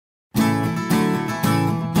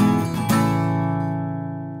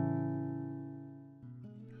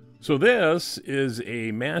So this is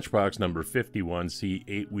a Matchbox number 51C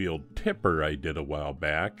 8-wheeled tipper I did a while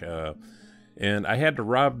back, and I had to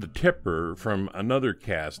rob the tipper from another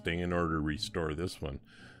casting in order to restore this one.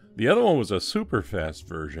 The other one was a super fast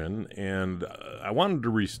version, and I wanted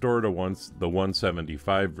to restore to the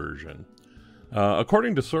 175 version.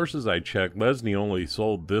 According to sources I checked, Lesney only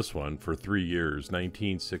sold this one for 3 years,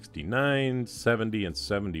 1969, 70, and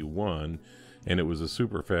 71, and it was a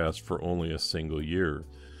super fast for only a single year.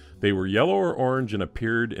 They were yellow or orange and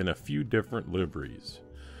appeared in a few different liveries.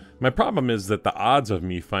 My problem is that the odds of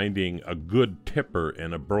me finding a good tipper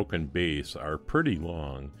and a broken base are pretty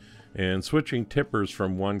long, and switching tippers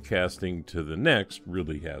from one casting to the next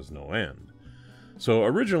really has no end. So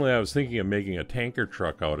originally I was thinking of making a tanker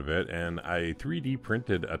truck out of it, and I 3D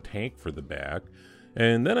printed a tank for the back,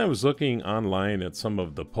 and then I was looking online at some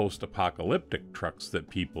of the post-apocalyptic trucks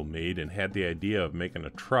that people made and had the idea of making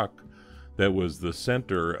a truck that was the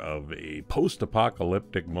center of a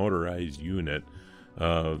post-apocalyptic motorized unit,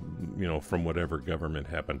 from whatever government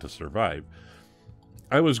happened to survive.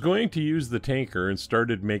 I was going to use the tanker and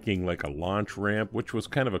started making like a launch ramp, which was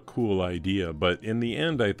kind of a cool idea, but in the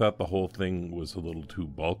end I thought the whole thing was a little too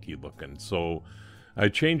bulky looking, so I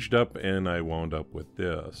changed up and I wound up with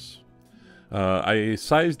this. I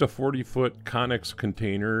sized a 40-foot Connex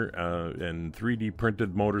container and 3D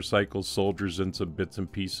printed motorcycles, soldiers, and some bits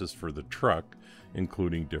and pieces for the truck,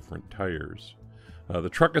 including different tires. The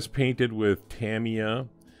truck is painted with Tamiya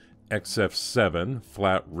XF7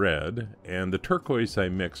 flat red, and the turquoise I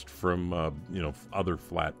mixed from other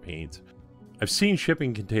flat paints. I've seen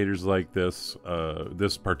shipping containers like this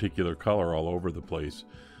particular color all over the place.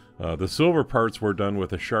 The silver parts were done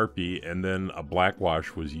with a Sharpie, and then a black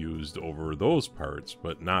wash was used over those parts,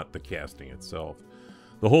 but not the casting itself.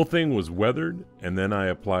 The whole thing was weathered, and then I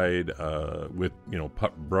applied with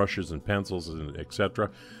brushes and pencils and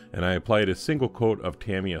etc. And I applied a single coat of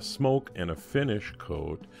Tamiya Smoke and a finish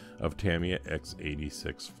coat of Tamiya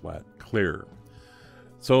X86 Flat Clear.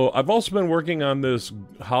 So I've also been working on this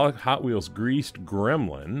Hot Wheels greased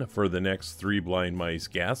gremlin for the next 3 Blind Mice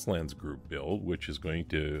Gaslands group build, which is going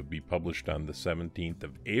to be published on the 17th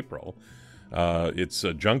of April. It's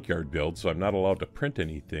a junkyard build, so I'm not allowed to print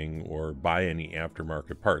anything or buy any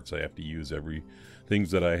aftermarket parts. I have to use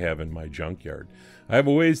things that I have in my junkyard. I have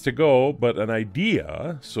a ways to go, but an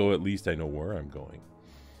idea, so at least I know where I'm going.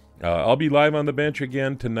 I'll be live on the bench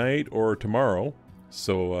again tonight or tomorrow.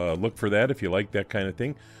 So look for that if you like that kind of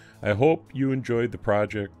thing. I hope you enjoyed the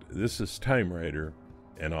project. This is Time Rider,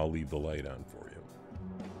 and I'll leave the light on for you.